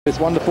This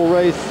wonderful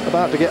race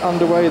about to get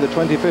underway, the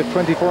 25th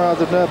 24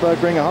 Hours of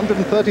Nurburgring.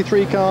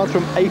 133 cars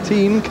from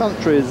 18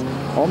 countries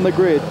on the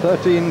grid,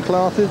 13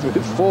 classes with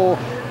 4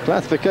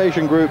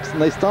 classification groups,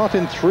 and they start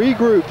in 3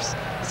 groups,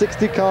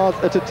 60 cars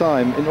at a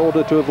time, in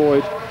order to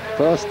avoid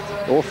first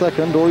or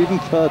second or even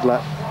third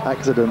lap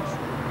accidents.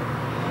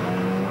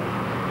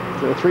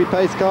 So 3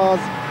 pace cars,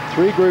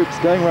 3 groups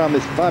going around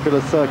this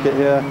fabulous circuit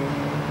here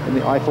in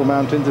the Eifel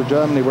Mountains of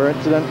Germany, where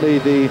incidentally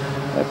the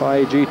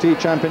FIA GT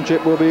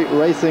Championship will be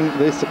racing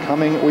this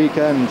coming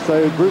weekend.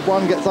 So Group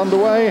 1 gets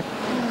underway,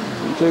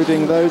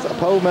 including those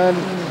polemen,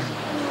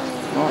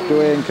 Mark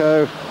Douay and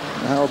co,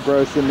 and Harold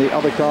Gross in the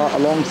other car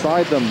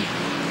alongside them.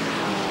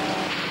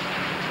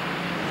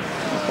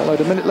 Followed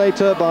a minute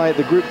later by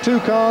the Group 2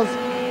 cars,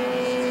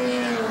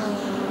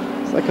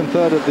 second,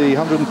 third of the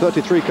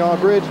 133 car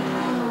grid,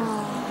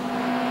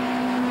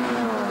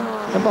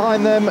 and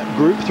behind them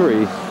Group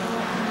 3,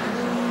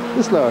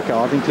 the slower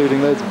cars,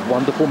 including those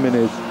wonderful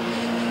minis.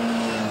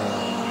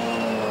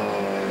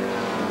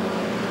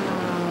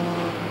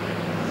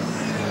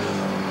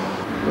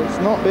 It's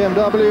not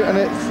BMW and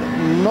it's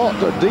not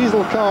a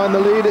diesel car in the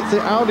lead, it's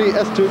the Audi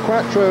S2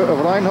 Quattro of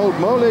Reinhold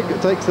Mohlig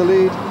that takes the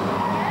lead.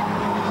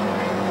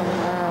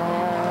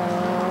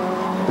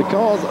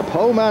 Because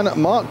poleman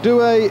Mark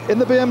Douay in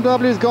the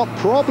BMW has got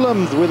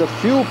problems with a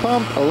fuel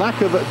pump, a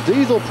lack of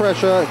diesel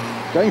pressure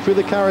going through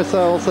the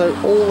carousel, so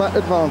all that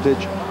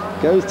advantage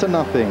goes to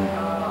nothing.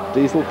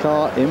 Diesel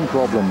car in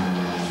problem.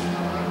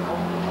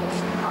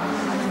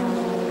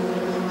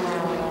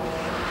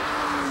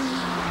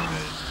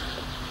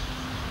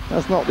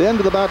 That's not the end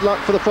of the bad luck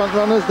for the front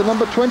runners. The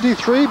number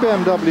 23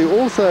 BMW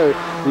also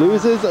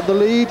loses the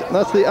lead.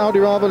 That's the Audi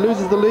Rava,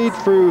 loses the lead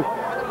through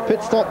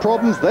pit stop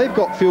problems. They've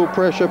got fuel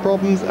pressure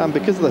problems, and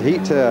because of the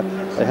heat here,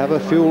 they have a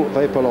fuel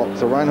vapor lock.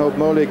 So Reinhold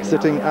Mohlig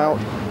sitting out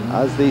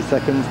as the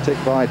seconds tick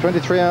by.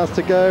 23 hours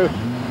to go,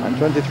 and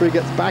 23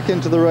 gets back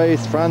into the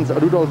race. Franz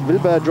Rudolf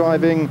Wilbert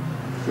driving.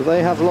 So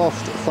they have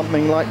lost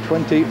something like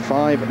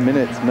 25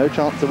 minutes. No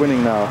chance of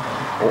winning now,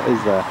 or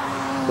is there?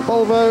 The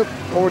Volvo,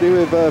 already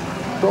with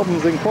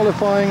problems in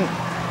qualifying,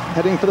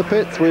 heading for the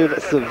pits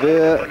with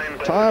severe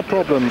tyre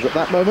problems. At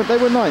that moment they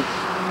were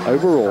 9th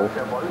overall.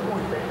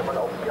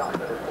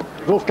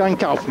 Wolfgang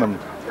Kaufmann.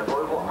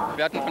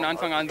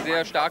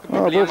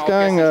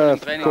 Wolfgang,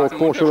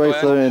 Porsche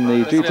racer in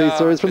the GT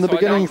series from the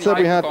beginning, said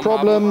we had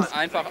problems,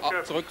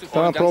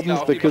 tyre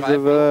problems because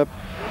of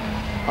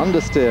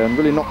understeer, and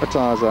really knocked the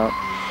tyres out.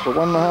 But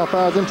 1.5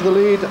 hours into the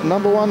lead,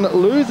 number 1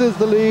 loses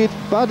the lead.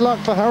 Bad luck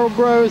for Harold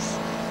Gross.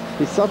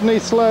 He suddenly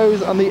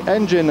slows and the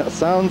engine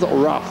sounds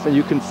rough, and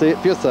you can see it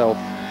for yourself.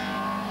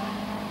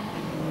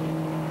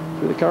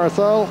 Through the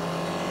carousel.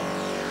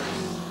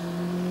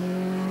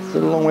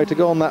 Still a long way to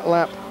go on that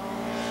lap.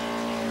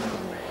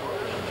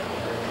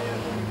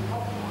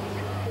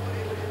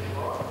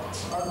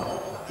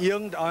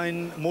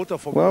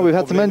 Well, we've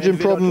had some engine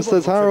problems,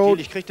 says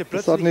Harold.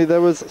 Suddenly there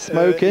was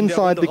smoke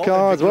inside the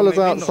car as well as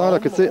outside. I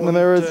could see it in the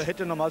mirrors.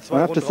 I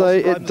have to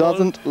say, it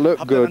doesn't look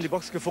good.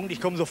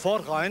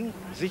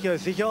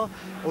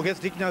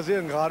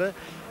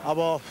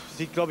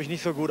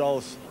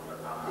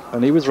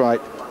 And he was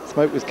right.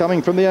 Smoke was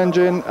coming from the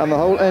engine, and the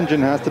whole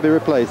engine has to be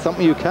replaced.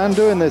 Something you can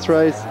do in this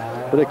race,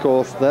 but of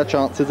course their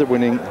chances of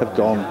winning have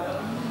gone.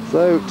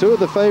 So 2 of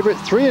the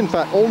favourites, 3 in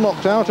fact, all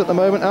knocked out at the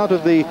moment, out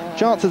of the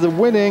chances of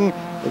winning,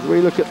 as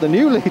we look at the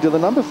new leader, the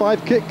number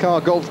 5 kit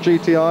car Golf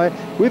GTI,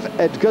 with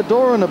Edgar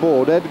Doran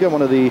aboard. Edgar,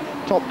 one of the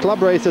top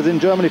club racers in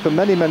Germany for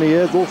many, many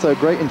years, also a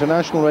great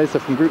international racer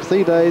from Group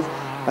C days,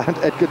 and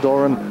Edgar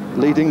Doran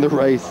leading the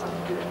race.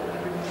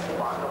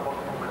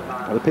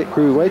 The pit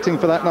crew waiting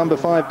for that number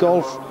 5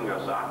 Golf.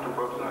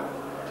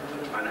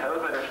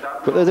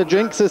 But there's a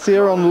jinx this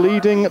year on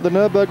leading the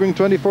Nürburgring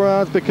 24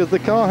 Hours, because the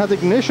car has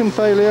ignition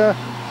failure.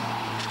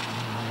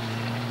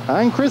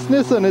 And Chris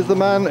Nissen is the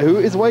man who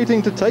is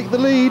waiting to take the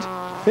lead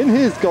in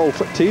his Golf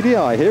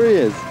TDI. Here he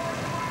is.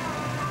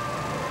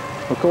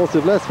 Of course,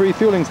 with less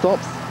refueling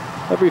stops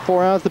every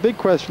 4 hours, the big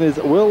question is,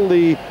 will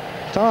the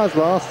tyres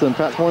last? And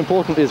perhaps more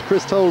importantly, as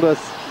Chris told us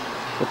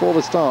before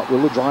the start,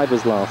 will the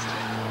drivers last?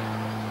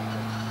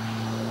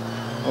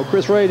 Well,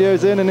 Chris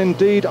radios in, and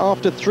indeed,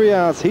 after 3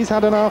 hours, he's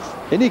had enough.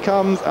 In he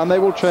comes, and they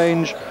will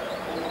change.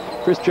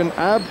 Christian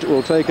Abt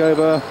will take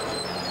over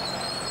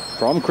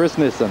from Chris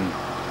Nissen.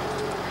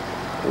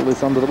 All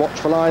this under the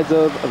watchful eyes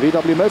of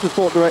VW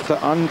Motorsport director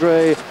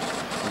Andre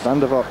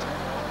van der Vogt.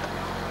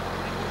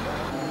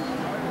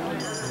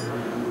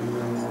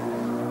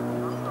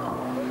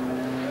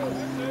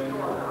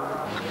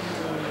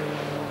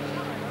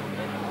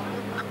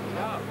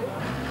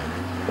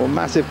 Well,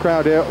 massive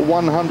crowd here,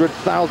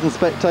 100,000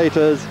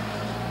 spectators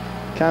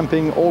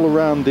camping all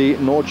around the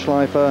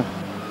Nordschleife.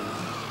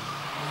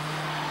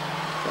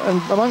 And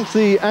amongst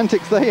the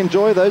antics they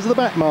enjoy, those are the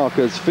back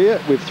markers.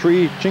 Fiat with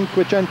 3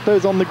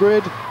 Cinquecentos on the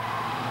grid.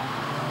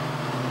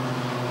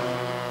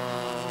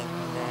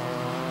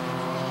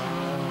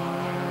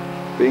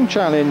 Being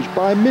challenged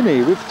by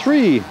Mini with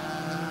 3.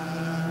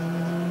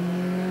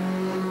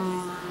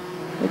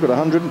 They've got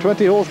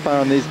 120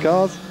 horsepower in these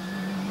cars.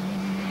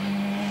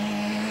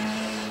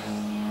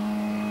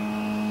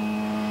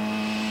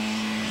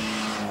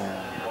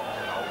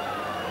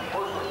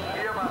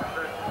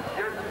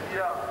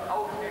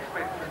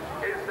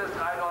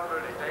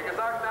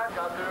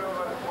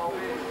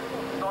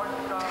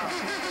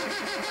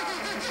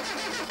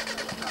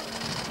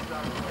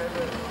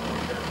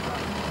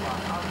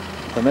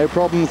 So no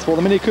problems for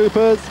the Mini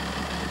Coopers.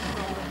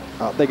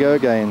 Out they go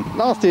again.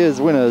 Last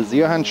year's winners,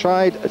 Johann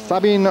Scheid,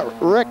 Sabine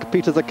Reck,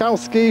 Peter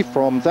Zakowski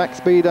from Zach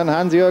Speed and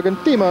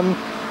Hans-Jürgen Thiemann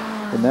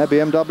in their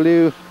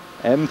BMW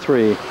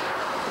M3.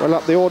 Well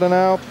up the order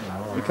now.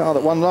 The car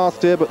that won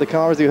last year, but the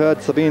car, as you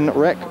heard, Sabine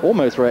Reck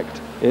almost wrecked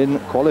in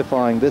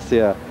qualifying this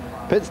year.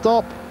 Pit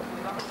stop.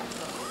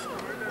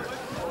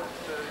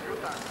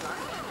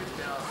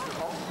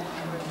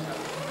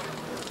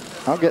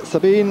 Out gets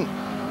Sabine,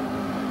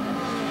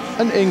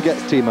 and in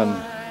gets Thiemann.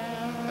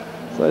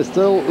 So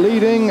still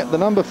leading the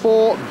number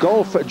 4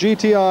 Golf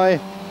GTI.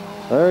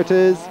 There it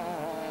is.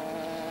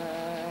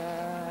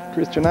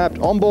 Christian Abt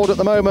on board at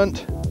the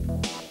moment.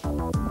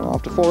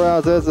 After 4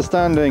 hours, there's the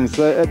standings.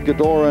 So Edgar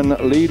Doran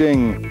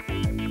leading.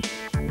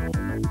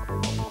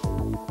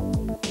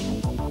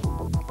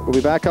 We'll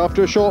be back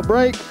after a short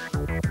break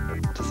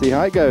to see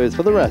how it goes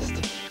for the rest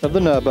of the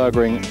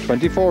Nurburgring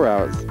 24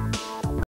 hours.